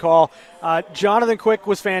 Thank you for the call. Jonathan Quick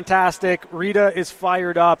was fantastic. Rita is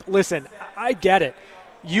fired up. Listen, I get it.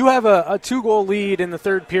 You have a 2-goal lead in the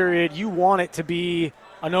third period. You want it to be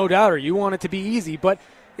a no-doubter. You want it to be easy. But,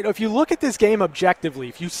 if you look at this game objectively,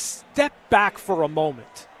 if you step back for a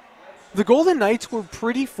moment, the Golden Knights were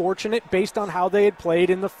pretty fortunate based on how they had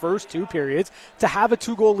played in the first 2 periods to have a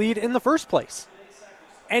 2-goal lead in the first place.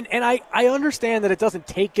 And I understand that it doesn't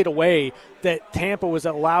take it away that Tampa was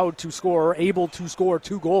allowed to score or able to score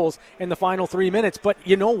 2 goals in the final 3 minutes. But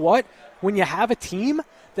you know what? When you have a team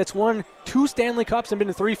that's won 2 Stanley Cups and been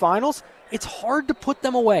to 3 finals, it's hard to put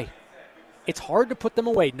them away. It's hard to put them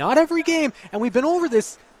away. Not every game, and we've been over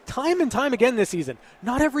this time and time again this season,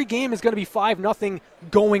 not every game is going to be 5-0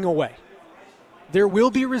 going away. There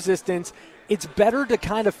will be resistance. It's better to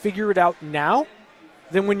kind of figure it out now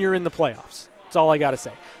than when you're in the playoffs. That's all I got to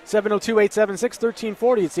say.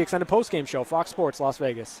 702-876-1340. It's the extended postgame show, Fox Sports Las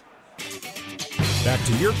Vegas. Back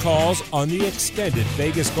to your calls on the extended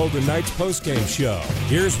Vegas Golden Knights postgame show.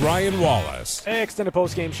 Here's Ryan Wallace. Extended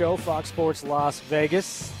postgame show, Fox Sports Las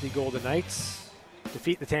Vegas. The Golden Knights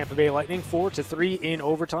defeat the Tampa Bay Lightning 4-3 in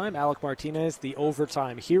overtime. Alec Martinez, the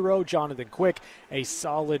overtime hero. Jonathan Quick, a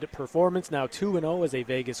solid performance. Now 2-0 as a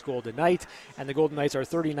Vegas Golden Knight. And the Golden Knights are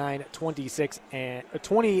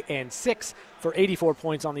 20-6 for 84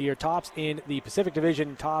 points on the year. Tops in the Pacific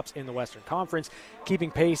Division, tops in the Western Conference.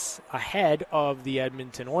 Keeping pace ahead of the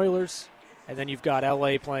Edmonton Oilers. And then you've got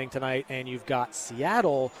LA playing tonight, and you've got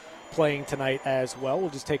Seattle playing tonight as well.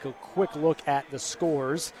 We'll just take a quick look at the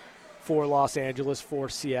scores for Los Angeles, for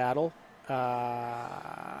Seattle.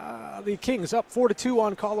 The Kings up 4-2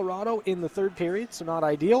 on Colorado in the third period, so not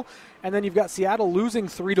ideal. And then you've got Seattle losing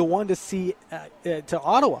 3-1 to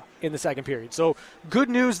Ottawa in the second period. So good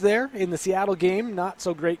news there in the Seattle game. Not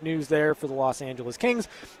so great news there for the Los Angeles Kings.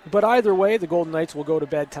 But either way, the Golden Knights will go to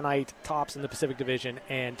bed tonight, tops in the Pacific Division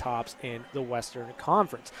and tops in the Western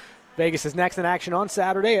Conference. Vegas is next in action on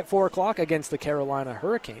Saturday at 4 o'clock against the Carolina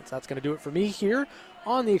Hurricanes. That's going to do it for me here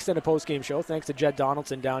on the extended postgame show. Thanks to Jed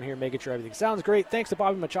Donaldson down here making sure everything sounds great. Thanks to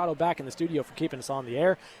Bobby Machado back in the studio for keeping us on the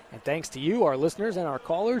air. And thanks to you, our listeners and our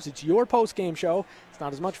callers. It's your postgame show. It's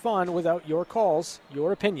not as much fun without your calls,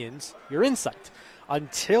 your opinions, your insight.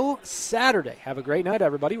 Until Saturday, have a great night,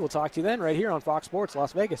 everybody. We'll talk to you then right here on Fox Sports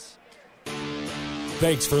Las Vegas.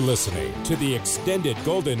 Thanks for listening to the extended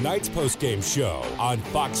Golden Knights postgame show on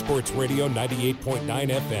Fox Sports Radio 98.9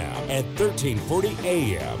 FM and 1340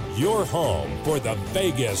 AM. Your home for the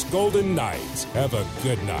Vegas Golden Knights. Have a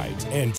good night and